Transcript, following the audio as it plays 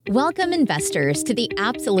Welcome, investors, to the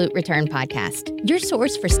Absolute Return Podcast, your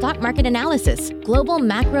source for stock market analysis, global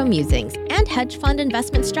macro musings, and hedge fund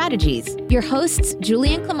investment strategies. Your hosts,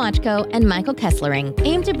 Julian Klimachko and Michael Kesslering,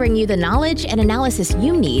 aim to bring you the knowledge and analysis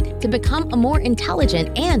you need to become a more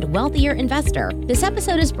intelligent and wealthier investor. This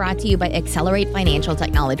episode is brought to you by Accelerate Financial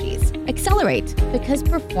Technologies. Accelerate, because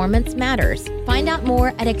performance matters. Find out more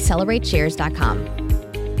at accelerateshares.com.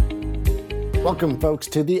 Welcome, folks,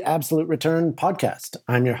 to the Absolute Return Podcast.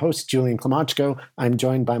 I'm your host, Julian Klimachko. I'm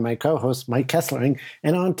joined by my co-host, Mike Kesslering.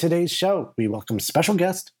 And on today's show, we welcome special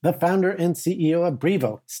guest, the founder and CEO of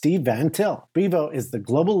Brivo, Steve Van Til. Brivo is the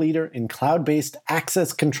global leader in cloud-based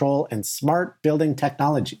access control and smart building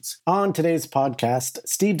technologies. On today's podcast,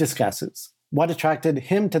 Steve discusses what attracted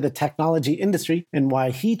him to the technology industry and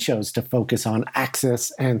why he chose to focus on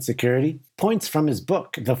access and security, points from his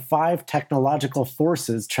book, The 5 Technological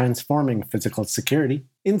Forces Transforming Physical Security,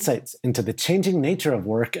 insights into the changing nature of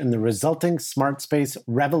work and the resulting smart space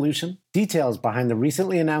revolution, details behind the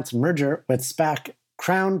recently announced merger with SPAC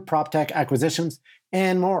Crown PropTech Acquisitions,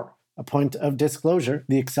 and more. A point of disclosure,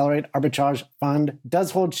 the Accelerate Arbitrage Fund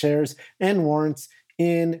does hold shares and warrants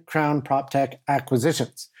in Crown PropTech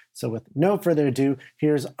Acquisitions. So with no further ado,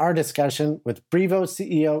 here's our discussion with Brivo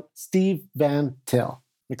CEO Steve Van Til.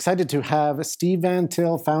 I'm excited to have Steve Van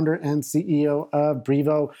Til, founder and CEO of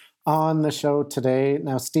Brivo, on the show today.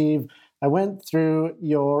 Now, Steve, I went through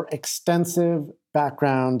your extensive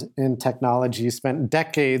background in technology. You spent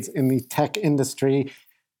decades in the tech industry,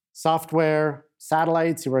 software,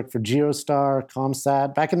 satellites. You worked for Geostar,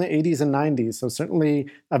 ComSat back in the 80s and 90s. So certainly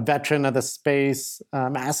a veteran of the space,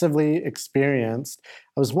 massively experienced.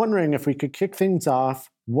 I was wondering if we could kick things off.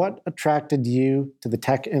 What attracted you to the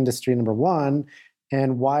tech industry, number one,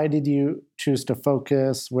 and why did you choose to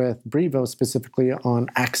focus with Brivo specifically on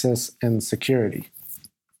access and security?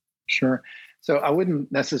 Sure. So I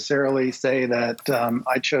wouldn't necessarily say that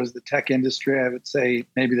I chose the tech industry. I would say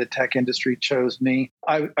maybe the tech industry chose me.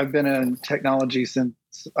 I've been in technology since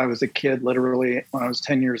I was a kid. Literally, when I was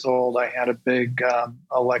 10 years old, I had a big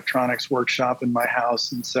electronics workshop in my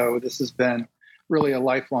house. And so this has been really a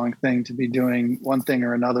lifelong thing to be doing one thing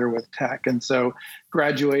or another with tech. And so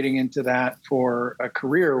graduating into that for a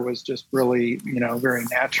career was just really, very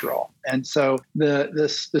natural. And so the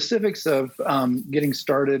specifics of getting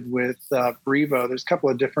started with Brivo, there's a couple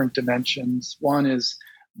of different dimensions. One is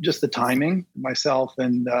just the timing. Myself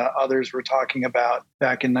and others were talking about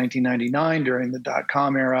back in 1999 during the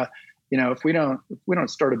dot-com era. If we don't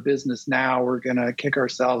start a business now, we're going to kick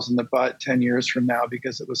ourselves in the butt 10 years from now,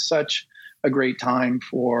 because it was such a great time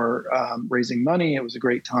for raising money. It was a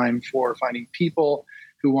great time for finding people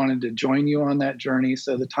who wanted to join you on that journey.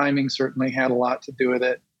 So the timing certainly had a lot to do with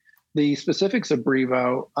it. The specifics of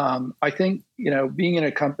Brivo, I think, being in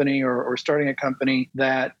a company or starting a company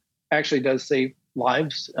that actually does save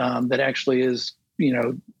lives, that actually is,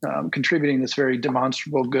 contributing this very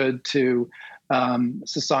demonstrable good to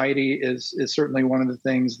society is certainly one of the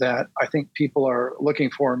things that I think people are looking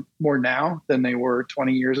for more now than they were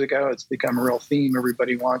 20 years ago. It's become a real theme.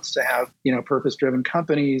 Everybody wants to have, purpose-driven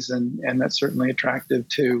companies, and that's certainly attractive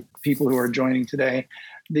to people who are joining today.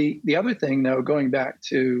 The other thing, though, going back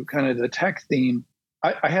to kind of the tech theme,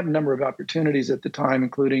 I had a number of opportunities at the time,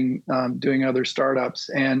 including doing other startups,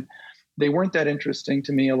 and they weren't that interesting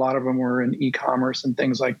to me. A lot of them were in e-commerce and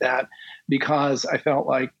things like that, because I felt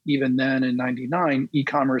like even then in 99,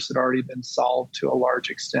 e-commerce had already been solved to a large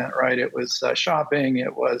extent, right? It was shopping,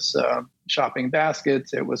 it was shopping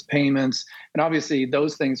baskets, it was payments. And obviously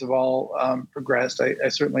those things have all progressed. I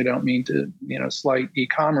certainly don't mean to, slight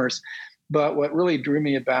e-commerce. But what really drew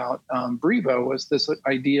me about Brivo was this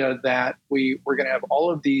idea that we were going to have all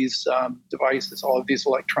of these devices, all of these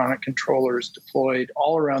electronic controllers deployed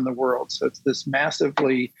all around the world. So it's this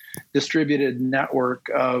massively distributed network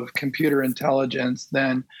of computer intelligence,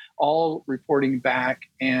 then all reporting back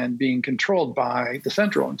and being controlled by the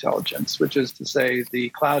central intelligence, which is to say the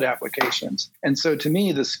cloud applications. And so to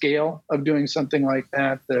me, the scale of doing something like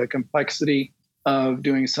that, the complexity of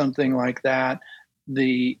doing something like that,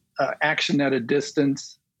 the action at a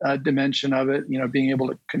distance dimension of it, being able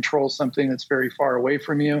to control something that's very far away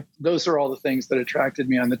from you. Those are all the things that attracted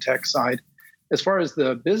me on the tech side. As far as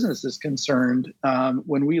the business is concerned,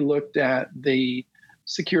 when we looked at the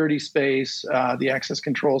security space, the access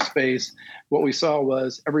control space, what we saw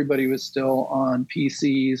was everybody was still on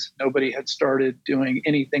PCs. Nobody had started doing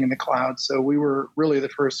anything in the cloud. So we were really the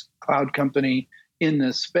first cloud company in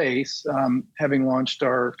this space, having launched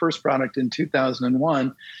our first product in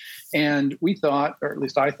 2001. And we thought, or at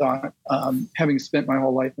least I thought, having spent my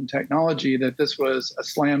whole life in technology, that this was a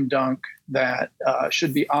slam dunk that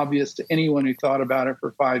should be obvious to anyone who thought about it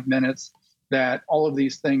for 5 minutes, that all of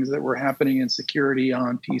these things that were happening in security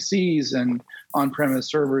on PCs and on-premise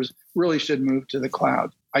servers really should move to the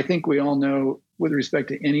cloud. I think we all know, with respect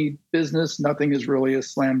to any business, nothing is really a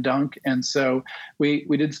slam dunk. And so we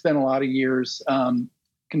did spend a lot of years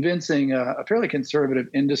convincing a fairly conservative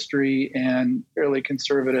industry and fairly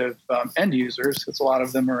conservative end users, because a lot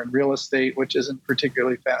of them are in real estate, which isn't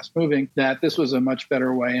particularly fast moving, that this was a much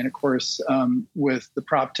better way. And of course, with the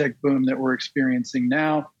prop tech boom that we're experiencing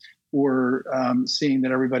now, we're seeing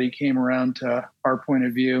that everybody came around to our point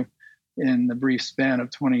of view in the brief span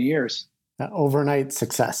of 20 years. Overnight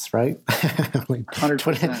success, right?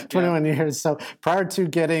 21 years. So prior to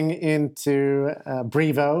getting into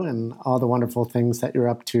Brivo and all the wonderful things that you're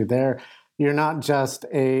up to there, you're not just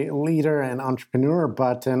a leader and entrepreneur,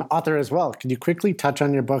 but an author as well. Could you quickly touch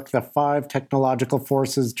on your book, The 5 Technological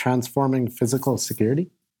Forces Transforming Physical Security?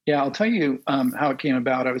 Yeah, I'll tell you how it came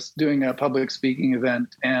about. I was doing a public speaking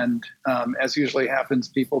event, and as usually happens,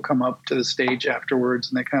 people come up to the stage afterwards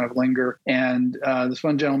and they kind of linger. And this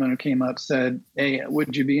one gentleman who came up said, "Hey,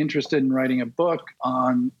 would you be interested in writing a book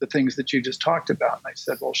on the things that you just talked about?" And I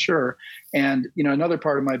said, "Well, sure." And another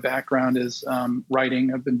part of my background is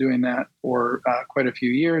writing. I've been doing that for quite a few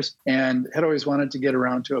years, and had always wanted to get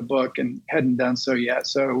around to a book and hadn't done so yet.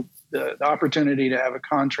 So the opportunity to have a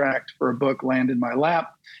contract for a book land in my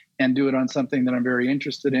lap and do it on something that I'm very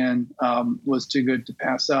interested in was too good to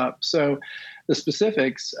pass up. So the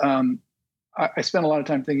specifics, I spent a lot of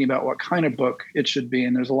time thinking about what kind of book it should be,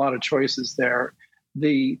 and there's a lot of choices there.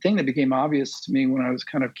 The thing that became obvious to me when I was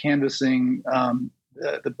kind of canvassing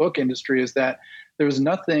the book industry is that there was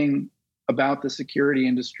nothing about the security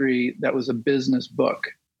industry that was a business book.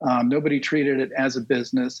 Nobody treated it as a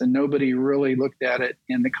business, and nobody really looked at it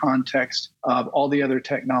in the context of all the other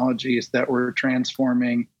technologies that were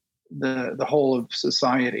transforming the whole of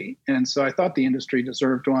society. And so I thought the industry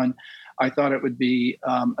deserved one. I thought it would be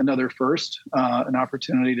another first, an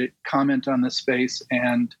opportunity to comment on this space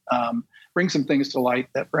and bring some things to light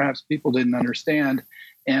that perhaps people didn't understand.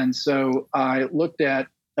 And so I looked at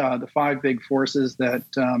the 5 big forces that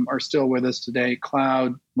are still with us today: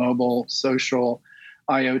 cloud, mobile, social,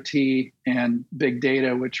 IoT, and big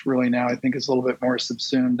data, which really now I think is a little bit more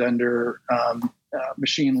subsumed under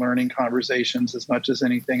machine learning conversations as much as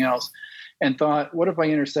anything else, and thought, what if I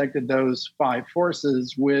intersected those 5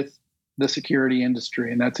 forces with the security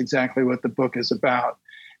industry? And that's exactly what the book is about.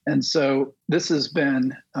 And so this has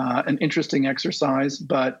been an interesting exercise,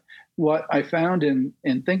 but what I found in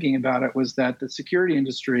thinking about it was that the security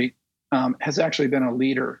industry has actually been a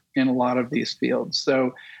leader in a lot of these fields.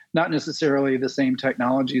 So not necessarily the same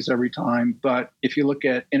technologies every time, but if you look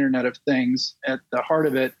at Internet of Things, at the heart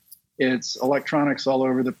of it, it's electronics all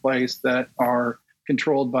over the place that are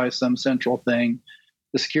controlled by some central thing.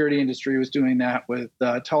 The security industry was doing that with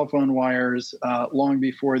telephone wires long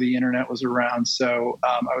before the internet was around. So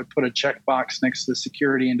I would put a checkbox next to the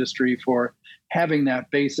security industry for having that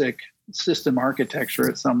basic system architecture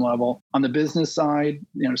at some level. On the business side,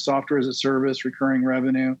 software as a service, recurring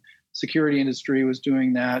revenue. Security industry was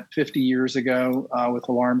doing that 50 years ago with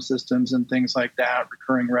alarm systems and things like that,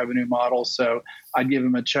 recurring revenue models. So I'd give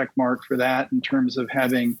them a check mark for that in terms of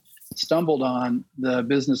having stumbled on the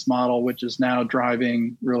business model, which is now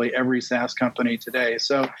driving really every SaaS company today.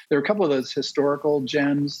 So there are a couple of those historical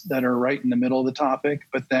gems that are right in the middle of the topic,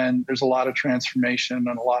 but then there's a lot of transformation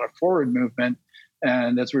and a lot of forward movement.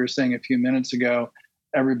 And as we were saying a few minutes ago,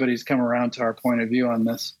 everybody's come around to our point of view on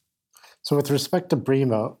this. So with respect to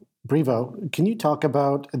Brivo, can you talk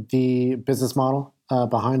about the business model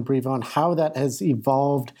behind Brivo and how that has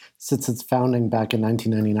evolved since its founding back in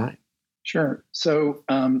 1999? Sure. So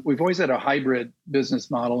we've always had a hybrid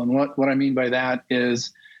business model. And what I mean by that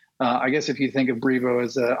is, I guess if you think of Brivo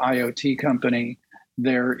as an IoT company,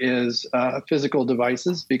 there is physical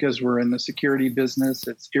devices, because we're in the security business.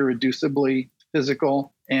 It's irreducibly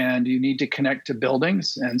physical, and you need to connect to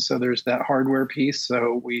buildings. And so there's that hardware piece.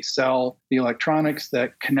 So we sell the electronics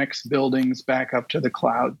that connects buildings back up to the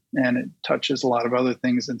cloud, and it touches a lot of other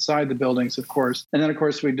things inside the buildings, of course. And then, of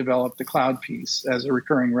course, we developed the cloud piece as a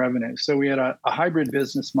recurring revenue. So we had a hybrid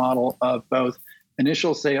business model of both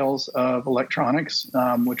initial sales of electronics,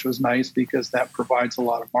 which was nice because that provides a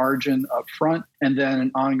lot of margin up front, and then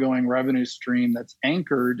an ongoing revenue stream that's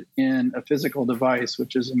anchored in a physical device,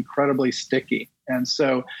 which is incredibly sticky. And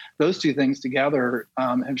so those two things together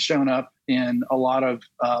have shown up in a lot of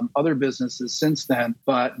other businesses since then.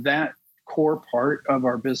 But that core part of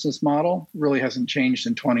our business model really hasn't changed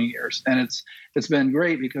in 20 years. And it's been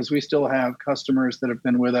great because we still have customers that have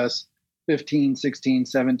been with us 15, 16,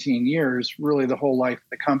 17 years, really the whole life of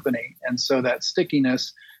the company. And so that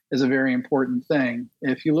stickiness is a very important thing.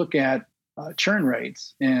 If you look at churn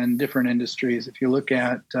rates in different industries, if you look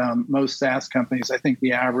at most SaaS companies, I think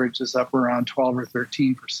the average is up around 12 or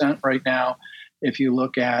 13% right now. If you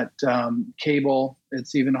look at cable,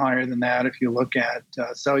 it's even higher than that. If you look at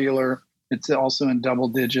cellular, it's also in double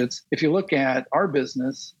digits. If you look at our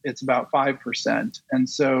business, it's about 5%. And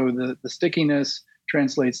so the stickiness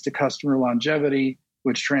translates to customer longevity,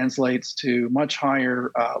 which translates to much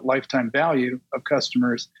higher lifetime value of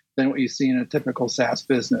customers than what you see in a typical SaaS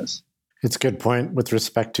business. It's a good point with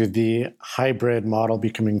respect to the hybrid model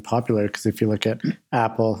becoming popular, because if you look at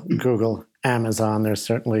Apple, Google, Amazon, they're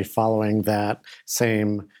certainly following that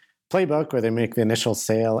same playbook where they make the initial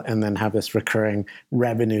sale and then have this recurring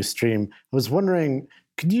revenue stream. I was wondering,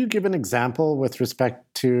 could you give an example with respect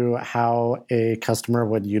to how a customer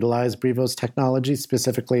would utilize Brivo's technology?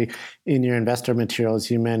 Specifically, in your investor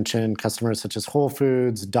materials, you mentioned customers such as Whole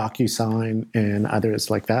Foods, DocuSign, and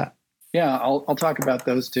others like that. Yeah, I'll talk about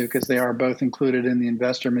those two because they are both included in the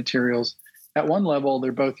investor materials. At one level,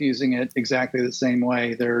 they're both using it exactly the same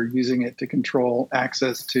way. They're using it to control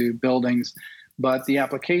access to buildings, but the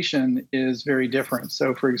application is very different.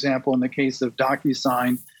 So, for example, in the case of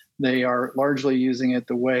DocuSign, they are largely using it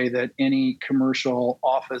the way that any commercial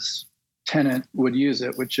office tenant would use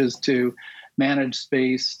it, which is to manage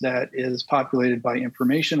space that is populated by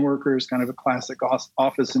information workers, kind of a classic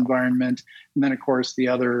office environment. And then, of course, the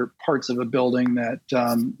other parts of a building that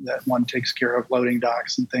one takes care of, loading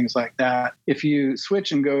docks and things like that. If you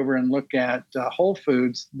switch and go over and look at Whole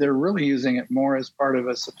Foods, they're really using it more as part of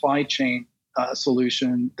a supply chain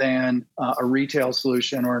solution than a retail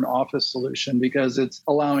solution or an office solution, because it's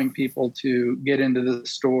allowing people to get into the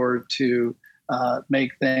store to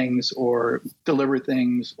make things or deliver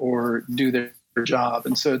things or do their job.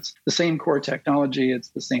 And so it's the same core technology,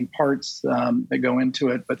 it's the same parts that go into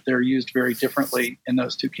it, but they're used very differently in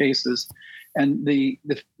those two cases. And the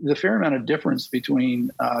fair amount of difference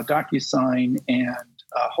between DocuSign and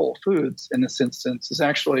Whole Foods in this instance is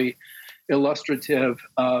actually illustrative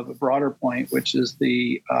of a broader point, which is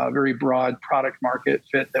the very broad product market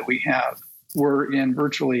fit that we have. We're in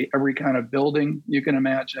virtually every kind of building you can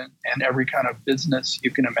imagine and every kind of business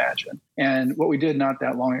you can imagine. And what we did not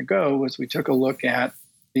that long ago was we took a look at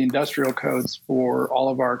the industrial codes for all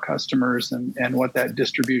of our customers and what that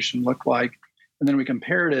distribution looked like. And then we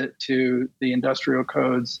compared it to the industrial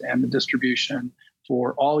codes and the distribution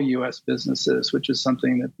for all U.S. businesses, which is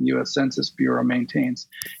something that the U.S. Census Bureau maintains.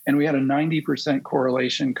 And we had a 90%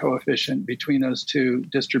 correlation coefficient between those two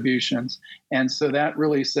distributions. And so that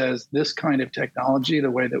really says this kind of technology,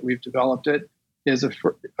 the way that we've developed it, is a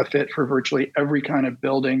fit for virtually every kind of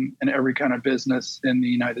building and every kind of business in the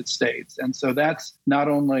United States. And so that's not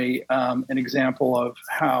only an example of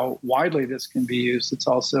how widely this can be used, it's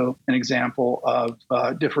also an example of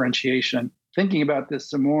differentiation. Thinking about this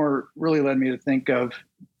some more really led me to think of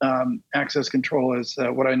access control as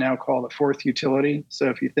what I now call the fourth utility. So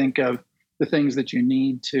if you think of the things that you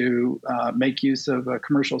need to make use of a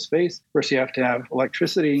commercial space, first you have to have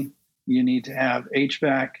electricity, you need to have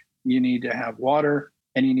HVAC, you need to have water,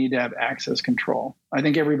 and you need to have access control. I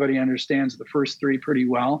think everybody understands the first three pretty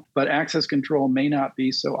well, but access control may not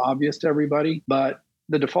be so obvious to everybody, but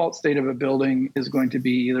the default state of a building is going to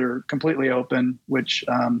be either completely open, which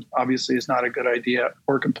obviously is not a good idea,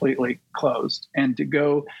 or completely closed. And to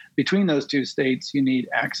go between those two states, you need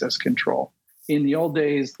access control. In the old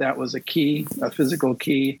days, that was a key, a physical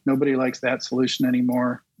key. Nobody likes that solution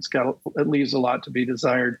anymore. It leaves a lot to be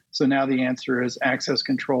desired. So now the answer is access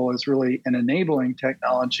control is really an enabling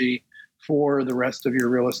technology for the rest of your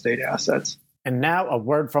real estate assets. And now a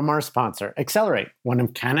word from our sponsor, Accelerate, one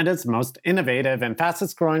of Canada's most innovative and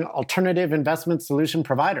fastest growing alternative investment solution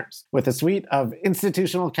providers, with a suite of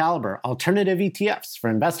institutional caliber alternative ETFs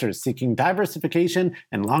for investors seeking diversification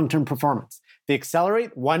and long-term performance. The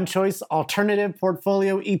Accelerate One Choice Alternative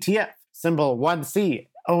Portfolio ETF, symbol 1C,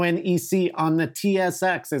 ONEC on the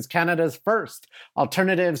TSX, is Canada's first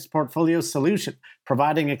alternatives portfolio solution,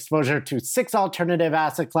 providing exposure to 6 alternative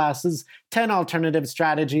asset classes, 10 alternative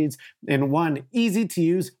strategies in one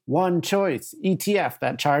easy-to-use, one choice ETF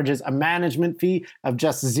that charges a management fee of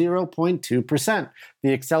just 0.2%.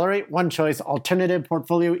 The Accelerate One Choice Alternative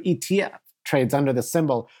Portfolio ETF trades under the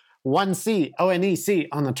symbol 1C, ONEC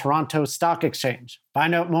on the Toronto Stock Exchange.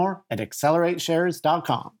 Find out more at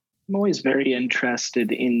accelerateshares.com. I'm always very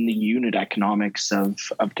interested in the unit economics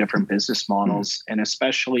of different business models, and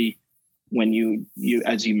especially when you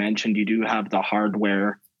as you mentioned, you do have the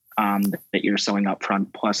hardware that you're selling up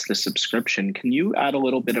front plus the subscription. Can you add a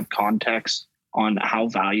little bit of context on how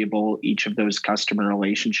valuable each of those customer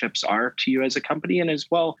relationships are to you as a company? And as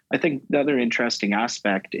well, I think the other interesting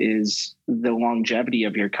aspect is the longevity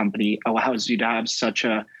of your company allows you to have such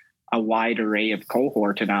a wide array of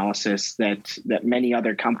cohort analysis that many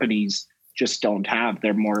other companies just don't have.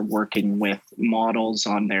 They're more working with models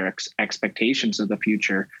on their expectations of the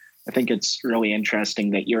future. I think it's really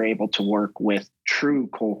interesting that you're able to work with true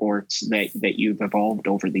cohorts that you've evolved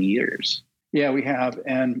over the years. Yeah, we have.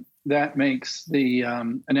 And that makes the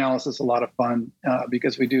analysis a lot of fun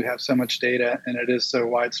because we do have so much data and it is so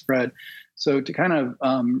widespread. So to kind of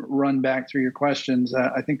run back through your questions,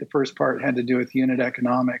 I think the first part had to do with unit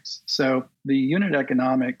economics. So the unit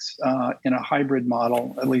economics in a hybrid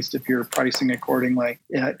model, at least if you're pricing accordingly,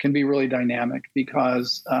 it can be really dynamic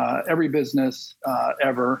because every business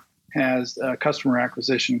ever has a customer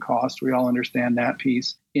acquisition cost. We all understand that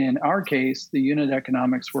piece. In our case, the unit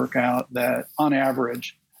economics work out that on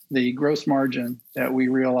average, the gross margin that we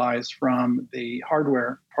realize from the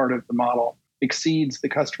hardware part of the model exceeds the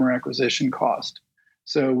customer acquisition cost.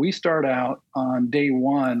 So we start out on day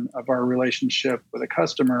one of our relationship with a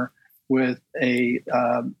customer with a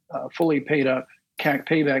fully paid up CAC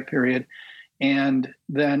payback period. And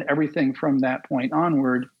then everything from that point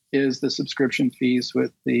onward is the subscription fees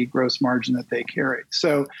with the gross margin that they carry.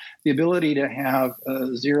 So the ability to have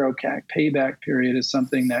a zero CAC payback period is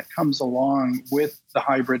something that comes along with the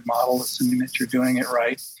hybrid model, assuming that you're doing it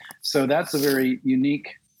right. So that's a very unique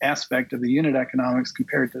aspect of the unit economics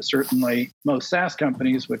compared to certainly most SaaS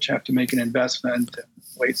companies, which have to make an investment and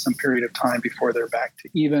wait some period of time before they're back to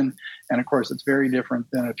even. And of course, it's very different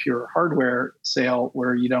than a pure hardware sale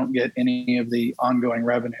where you don't get any of the ongoing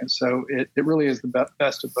revenue. So it really is the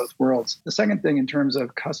best of both worlds. The second thing in terms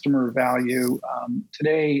of customer value,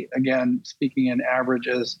 today, again, speaking in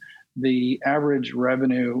averages, the average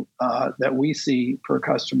revenue that we see per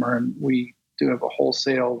customer, and we do have a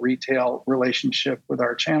wholesale retail relationship with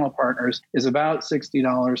our channel partners, is about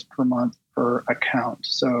 $60 per month per account.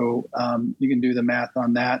 So you can do the math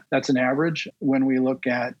on that. That's an average. When we look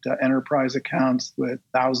at enterprise accounts with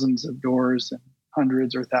thousands of doors and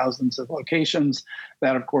hundreds or thousands of locations,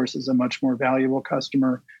 that of course is a much more valuable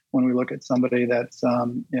customer. When we look at somebody that's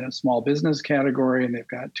in a small business category and they've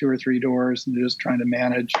got 2 or 3 doors and they're just trying to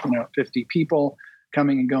manage 50 people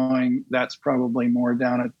coming and going, that's probably more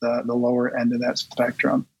down at the lower end of that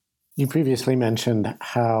spectrum. You previously mentioned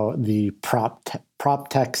how the prop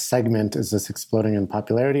tech segment is just exploding in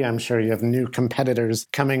popularity. I'm sure you have new competitors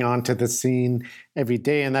coming onto the scene every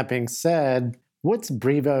day. And that being said, what's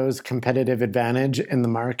Brivo's competitive advantage in the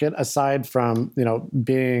market aside from,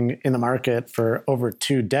 being in the market for over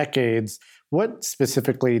 2 decades? What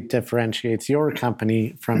specifically differentiates your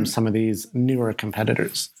company from some of these newer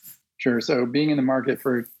competitors? Sure. So being in the market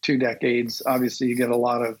for 2 decades, obviously you get a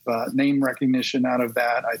lot of name recognition out of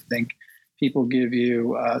that. I think people give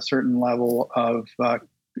you a certain level of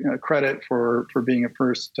credit for being a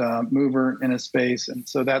first mover in a space. And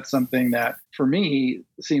so that's something that, for me,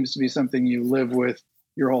 seems to be something you live with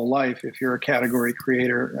your whole life if you're a category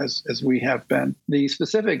creator, as we have been. The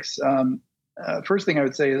specifics, first thing I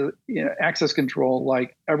would say is, access control,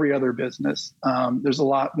 like every other business, there's a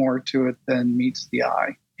lot more to it than meets the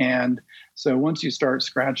eye. And so once you start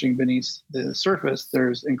scratching beneath the surface,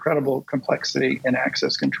 there's incredible complexity in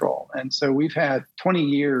access control. And so we've had 20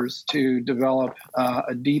 years to develop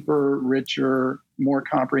a deeper, richer, more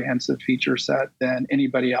comprehensive feature set than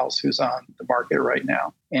anybody else who's on the market right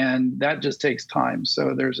now. And that just takes time.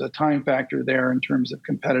 So there's a time factor there in terms of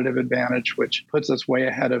competitive advantage, which puts us way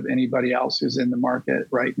ahead of anybody else who's in the market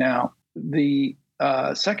right now. The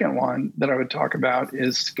second one that I would talk about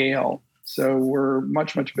is scale. So we're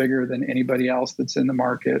much, much bigger than anybody else that's in the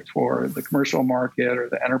market for the commercial market or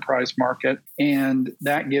the enterprise market. And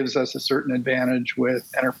that gives us a certain advantage with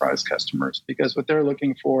enterprise customers because what they're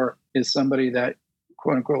looking for is somebody that,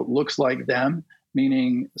 quote unquote, looks like them,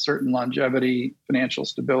 meaning certain longevity, financial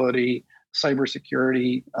stability,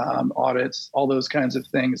 cybersecurity, audits, all those kinds of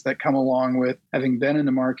things that come along with having been in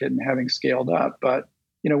the market and having scaled up. But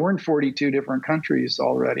we're in 42 different countries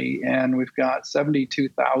already, and we've got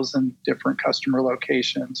 72,000 different customer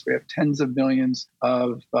locations. We have tens of millions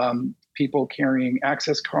of people carrying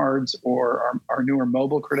access cards or our newer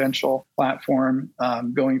mobile credential platform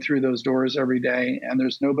going through those doors every day, and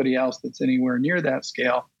there's nobody else that's anywhere near that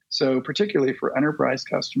scale. So particularly for enterprise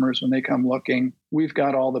customers, when they come looking, we've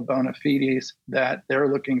got all the bona fides that they're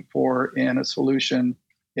looking for in a solution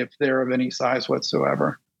if they're of any size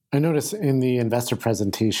whatsoever. I noticed in the investor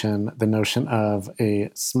presentation the notion of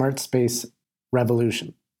a smart space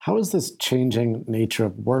revolution. How is this changing nature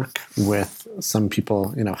of work with some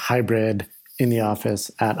people, hybrid in the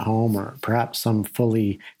office, at home, or perhaps some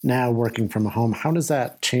fully now working from home? How does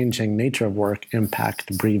that changing nature of work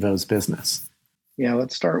impact Brivo's business? Yeah,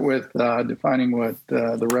 let's start with defining what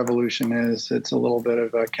the revolution is. It's a little bit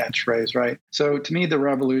of a catchphrase, right? So to me, the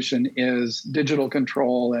revolution is digital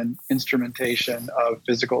control and instrumentation of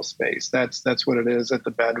physical space. That's what it is at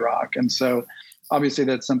the bedrock. And so obviously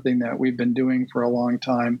that's something that we've been doing for a long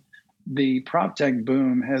time. The prop tech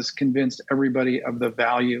boom has convinced everybody of the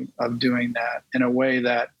value of doing that in a way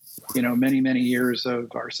that, many, many years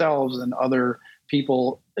of ourselves and other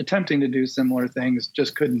people attempting to do similar things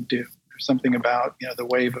just couldn't do. Something about the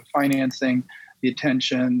wave of financing, the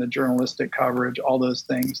attention, the journalistic coverage, all those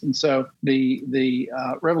things. And so the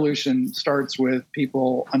revolution starts with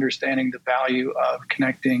people understanding the value of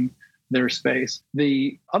connecting their space.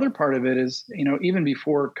 The other part of it is, even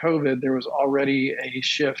before COVID, there was already a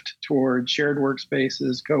shift toward shared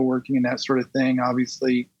workspaces, co-working, and that sort of thing.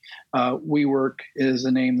 Obviously, WeWork is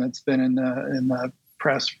a name that's been in the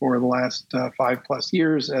press for the last 5+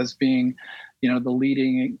 years as being the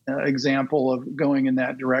leading example of going in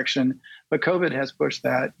that direction. But COVID has pushed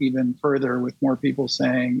that even further with more people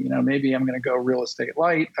saying, maybe I'm going to go real estate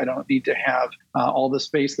light. I don't need to have all the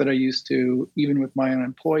space that I used to. Even with my own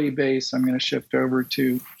employee base, I'm going to shift over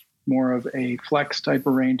to more of a flex type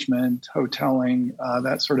arrangement, hoteling,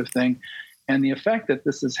 that sort of thing. And the effect that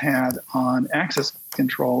this has had on access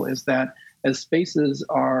control is that as spaces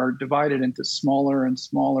are divided into smaller and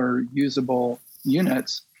smaller usable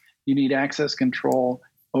units, you need access control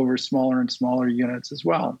over smaller and smaller units as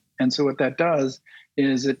well. And so what that does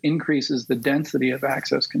is it increases the density of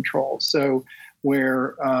access control. So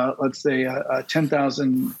where, let's say, a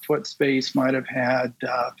 10,000 foot space might have had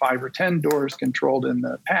 5 or 10 doors controlled in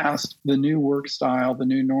the past, the new work style, the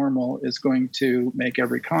new normal is going to make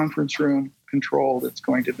every conference room controlled. It's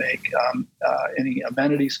going to make any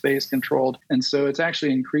amenity space controlled. And so it's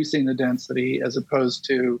actually increasing the density as opposed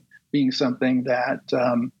to being something that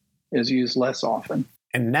is used less often.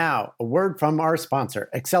 And now, a word from our sponsor,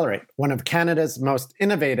 Accelerate, one of Canada's most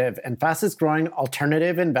innovative and fastest growing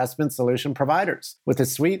alternative investment solution providers, with a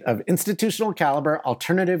suite of institutional caliber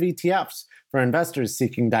alternative ETFs for investors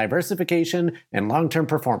seeking diversification and long-term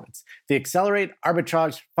performance. The Accelerate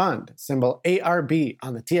Arbitrage Fund, symbol ARB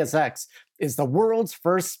on the TSX, is the world's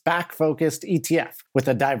first SPAC-focused ETF with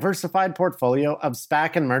a diversified portfolio of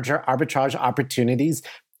SPAC and merger arbitrage opportunities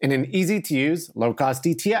in an easy-to-use, low-cost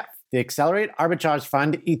ETF. The Accelerate Arbitrage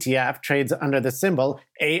Fund ETF trades under the symbol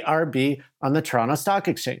ARB on the Toronto Stock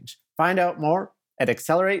Exchange. Find out more at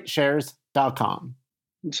accelerateshares.com.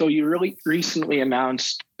 So you really recently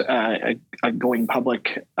announced a going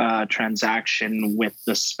public transaction with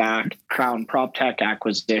the SPAC Crown PropTech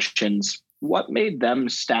acquisitions. What made them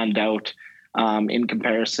stand out in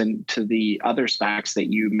comparison to the other SPACs that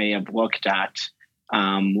you may have looked at?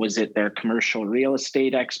 Was it their commercial real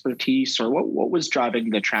estate expertise, or what was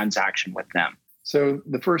driving the transaction with them? So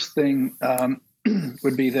the first thing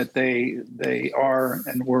would be that they are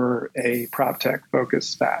and were a prop tech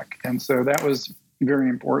focused SPAC. And so that was very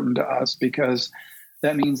important to us because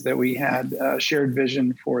that means that we had a shared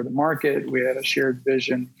vision for the market. We had a shared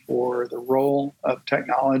vision for the role of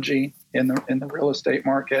technology in the real estate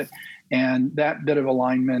market. And that bit of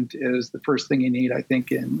alignment is the first thing you need, I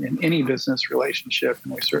think, in any business relationship.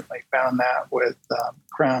 And we certainly found that with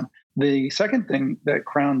Crown. The second thing that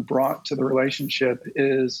Crown brought to the relationship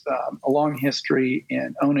is a long history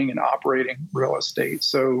in owning and operating real estate.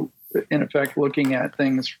 So, in effect, looking at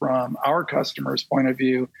things from our customers' point of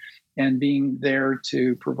view and being there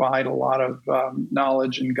to provide a lot of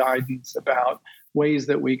knowledge and guidance about ways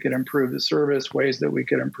that we could improve the service, ways that we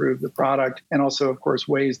could improve the product, and also, of course,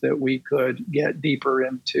 ways that we could get deeper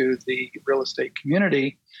into the real estate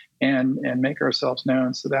community and make ourselves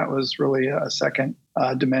known. So that was really a second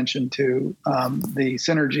dimension to the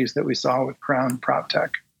synergies that we saw with Crown PropTech.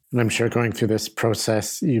 And I'm sure going through this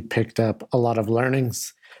process, you picked up a lot of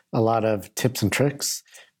learnings, a lot of tips and tricks.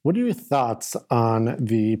 What are your thoughts on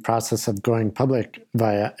the process of going public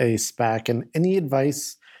via a SPAC, and any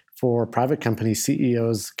advice for private company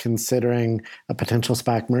CEOs considering a potential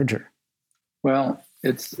SPAC merger? Well,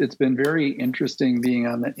 it's been very interesting being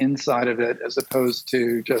on the inside of it as opposed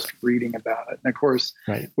to just reading about it. And of course,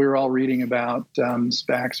 right. We were all reading about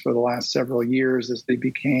SPACs for the last several years as they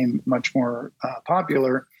became much more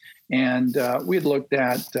popular. And we had looked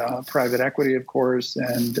at private equity, of course.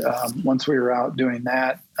 And once we were out doing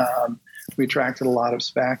that, we attracted a lot of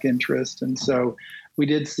SPAC interest. And so we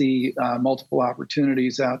did see multiple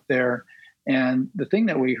opportunities out there. And the thing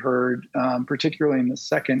that we heard, particularly in the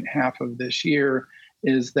second half of this year,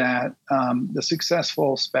 is that the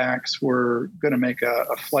successful SPACs were going to make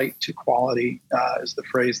a flight to quality, is the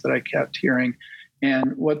phrase that I kept hearing.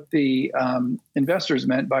 And what the investors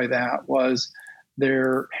meant by that was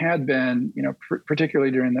there had been,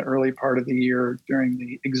 particularly during the early part of the year, during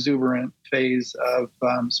the exuberant phase of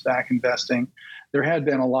SPAC investing, there had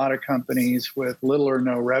been a lot of companies with little or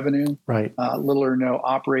no revenue, right, little or no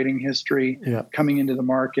operating history, coming into the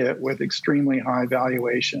market with extremely high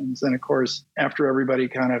valuations. And of course, after everybody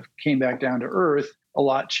kind of came back down to earth, a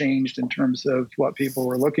lot changed in terms of what people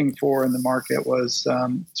were looking for, and the market was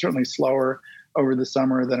certainly slower over the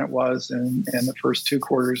summer than it was in the first 2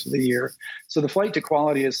 quarters of the year. So the flight to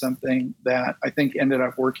quality is something that I think ended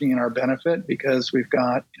up working in our benefit because we've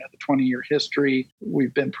got the 20-year history.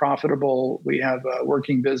 We've been profitable. We have a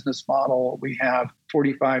working business model. We have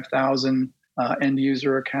 45,000 end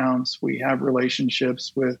user accounts. We have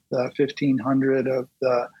relationships with 1,500 of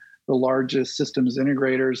the largest systems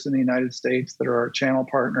integrators in the United States that are our channel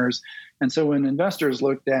partners. And so when investors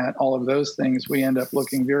looked at all of those things, we end up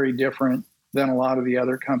looking very different than a lot of the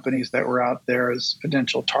other companies that were out there as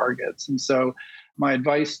potential targets. And so my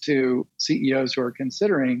advice to CEOs who are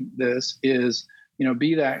considering this is,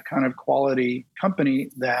 be that kind of quality company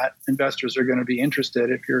that investors are going to be interested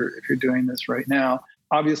if you're doing this right now.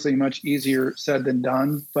 Obviously, much easier said than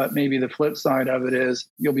done, but maybe the flip side of it is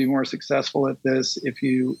you'll be more successful at this if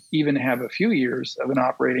you even have a few years of an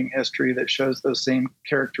operating history that shows those same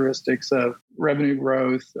characteristics of revenue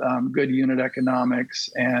growth, good unit economics,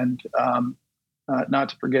 and not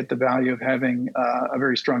to forget the value of having a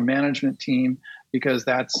very strong management team, because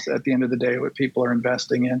that's, at the end of the day, what people are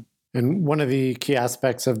investing in. And one of the key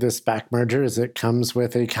aspects of this SPAC merger is it comes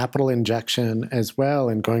with a capital injection as well.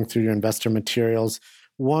 And going through your investor materials,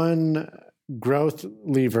 one growth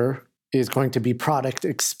lever is going to be product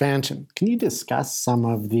expansion. Can you discuss some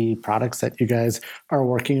of the products that you guys are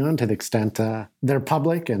working on to the extent they're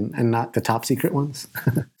public and not the top secret ones?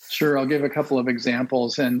 Sure. I'll give a couple of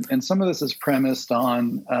examples. And some of this is premised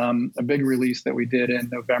on a big release that we did in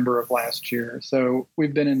November of last year. So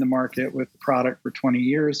we've been in the market with the product for 20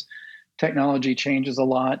 years. Technology changes a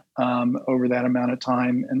lot over that amount of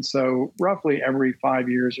time. And so roughly every 5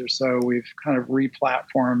 years or so, we've kind of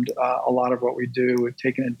re-platformed a lot of what we do. We've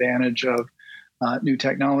taken advantage of new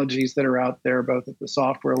technologies that are out there, both at the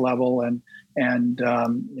software level and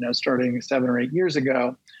starting 7 or 8 years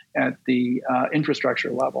ago at the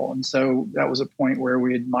infrastructure level. And so that was a point where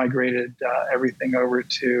we had migrated everything over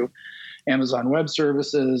to Amazon Web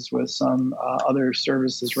Services with some other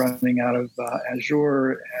services running out of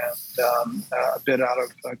Azure and a bit out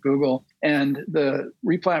of Google. And the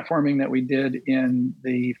replatforming that we did in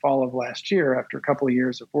the fall of last year, after a couple of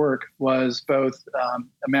years of work, was both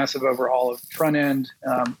a massive overhaul of the front end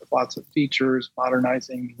with lots of features,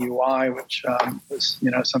 modernizing the UI, which was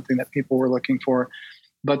something that people were looking for.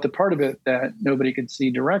 But the part of it that nobody could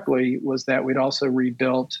see directly was that we'd also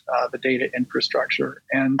rebuilt the data infrastructure.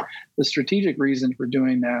 And the strategic reason for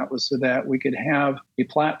doing that was so that we could have a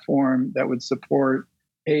platform that would support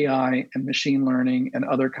AI and machine learning and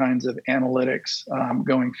other kinds of analytics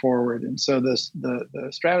going forward. And so the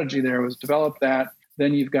strategy there was develop that.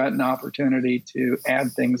 Then you've got an opportunity to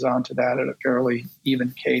add things onto that at a fairly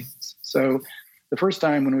even cadence. So the first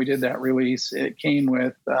time when we did that release, it came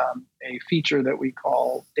with a feature that we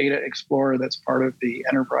call Data Explorer that's part of the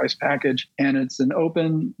enterprise package. And it's an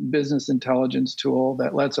open business intelligence tool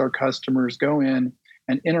that lets our customers go in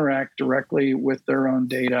and interact directly with their own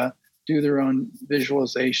data, do their own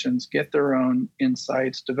visualizations, get their own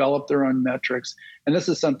insights, develop their own metrics. And this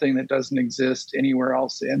is something that doesn't exist anywhere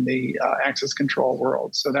else in the access control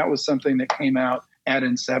world. So that was something that came out at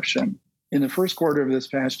inception. In the first quarter of this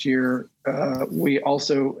past year, we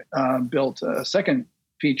also built a second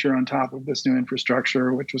feature on top of this new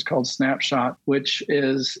infrastructure, which was called Snapshot, which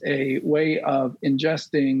is a way of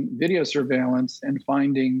ingesting video surveillance and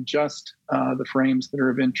finding just the frames that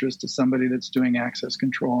are of interest to somebody that's doing access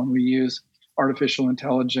control. And we use artificial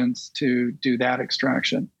intelligence to do that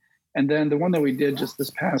extraction. And then the one that we did just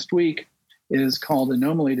this past week is called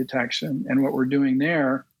anomaly detection. And what we're doing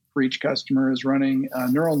there for each customer is running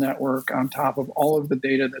a neural network on top of all of the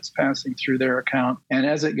data that's passing through their account. And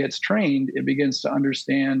as it gets trained, it begins to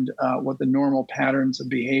understand what the normal patterns of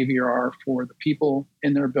behavior are for the people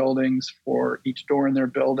in their buildings, for each door in their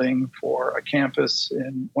building, for a campus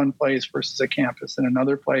in one place versus a campus in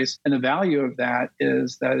another place. And the value of that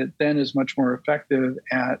is that it then is much more effective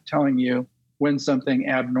at telling you when something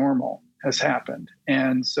abnormal has happened.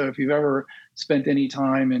 And so if you've ever spent any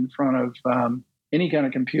time in front of any kind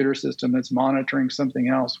of computer system that's monitoring something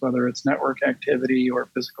else, whether it's network activity or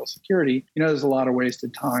physical security, there's a lot of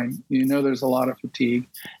wasted time. There's a lot of fatigue.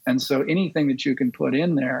 And so anything that you can put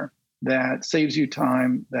in there that saves you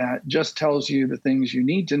time, that just tells you the things you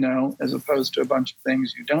need to know, as opposed to a bunch of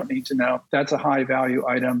things you don't need to know, that's a high value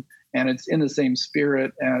item. And it's in the same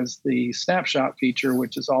spirit as the snapshot feature,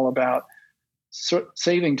 which is all about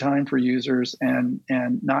saving time for users and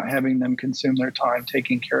not having them consume their time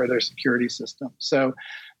taking care of their security system. So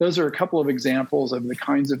those are a couple of examples of the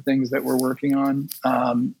kinds of things that we're working on.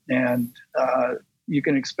 And you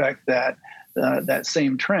can expect that that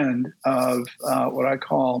same trend of what I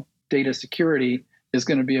call data security is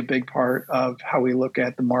going to be a big part of how we look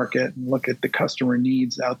at the market and look at the customer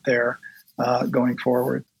needs out there going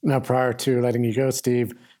forward. Now, prior to letting you go,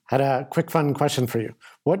 Steve, had a quick fun question for you.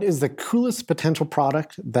 What is the coolest potential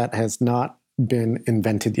product that has not been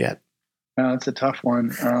invented yet? That's a tough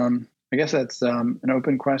one. I guess that's an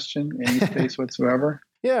open question, any space whatsoever.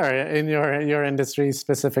 Yeah, in your industry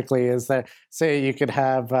specifically, is there, say you could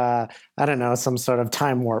have, some sort of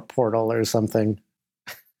time warp portal or something?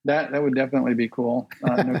 That would definitely be cool.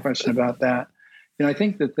 No question about that. I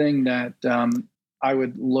think the thing that I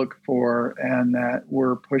would look for and that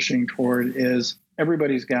we're pushing toward is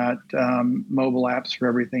everybody's got mobile apps for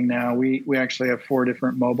everything now. We actually have 4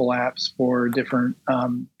 different mobile apps for different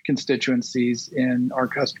constituencies in our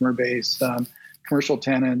customer base, commercial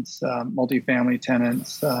tenants, multifamily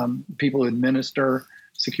tenants, people who administer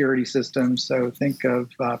security systems. So think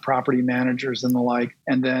of property managers and the like.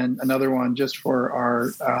 And then another one just for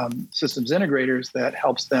our systems integrators that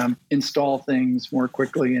helps them install things more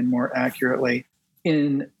quickly and more accurately.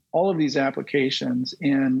 In all of these applications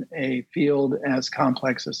in a field as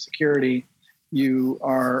complex as security, you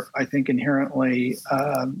are, I think, inherently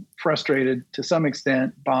frustrated to some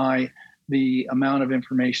extent by the amount of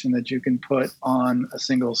information that you can put on a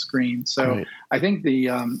single screen. So right. I think the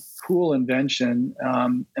cool invention,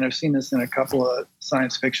 and I've seen this in a couple of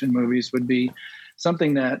science fiction movies, would be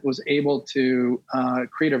something that was able to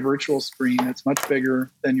create a virtual screen that's much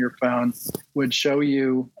bigger than your phone, would show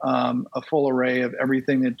you a full array of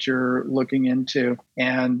everything that you're looking into,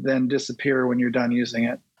 and then disappear when you're done using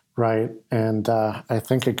it. Right. And I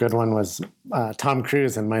think a good one was Tom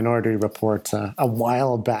Cruise in Minority Report a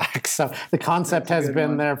while back. So the concept has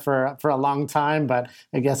been there for a long time, but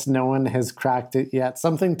I guess no one has cracked it yet.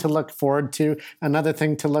 Something to look forward to. Another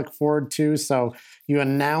thing to look forward to. So you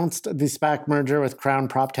announced the SPAC merger with Crown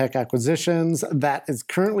PropTech Acquisitions that is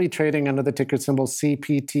currently trading under the ticker symbol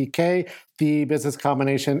CPTK. The business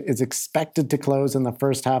combination is expected to close in the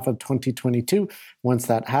first half of 2022. Once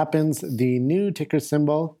that happens, the new ticker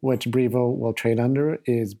symbol, which Brivo will trade under,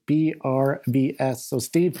 is BRVS. So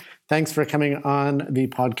Steve, thanks for coming on the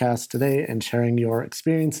podcast today and sharing your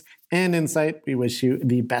experience and insight. We wish you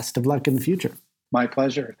the best of luck in the future. My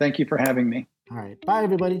pleasure. Thank you for having me. All right. Bye,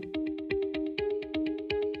 everybody.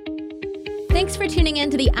 Thanks for tuning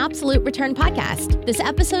in to the Absolute Return Podcast. This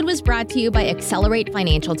episode was brought to you by Accelerate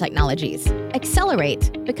Financial Technologies.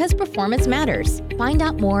 Accelerate, because performance matters. Find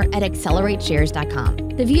out more at accelerateshares.com.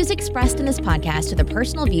 The views expressed in this podcast are the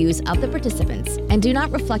personal views of the participants and do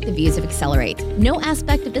not reflect the views of Accelerate. No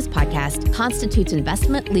aspect of this podcast constitutes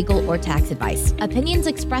investment, legal, or tax advice. Opinions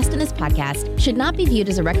expressed in this podcast should not be viewed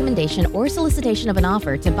as a recommendation or solicitation of an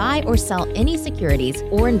offer to buy or sell any securities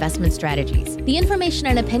or investment strategies. The information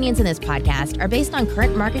and opinions in this podcast are based on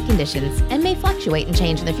current market conditions and may fluctuate and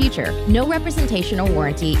change in the future. No representation or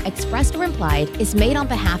warranty, expressed or implied, is made on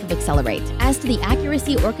behalf of Accelerate as to the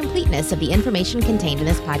accuracy or completeness of the information contained in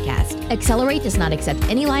this podcast. Accelerate does not accept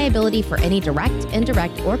any liability for any direct,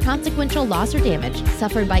 indirect, or consequential loss or damage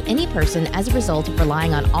suffered by any person as a result of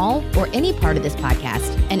relying on all or any part of this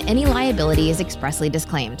podcast, and any liability is expressly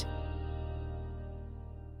disclaimed.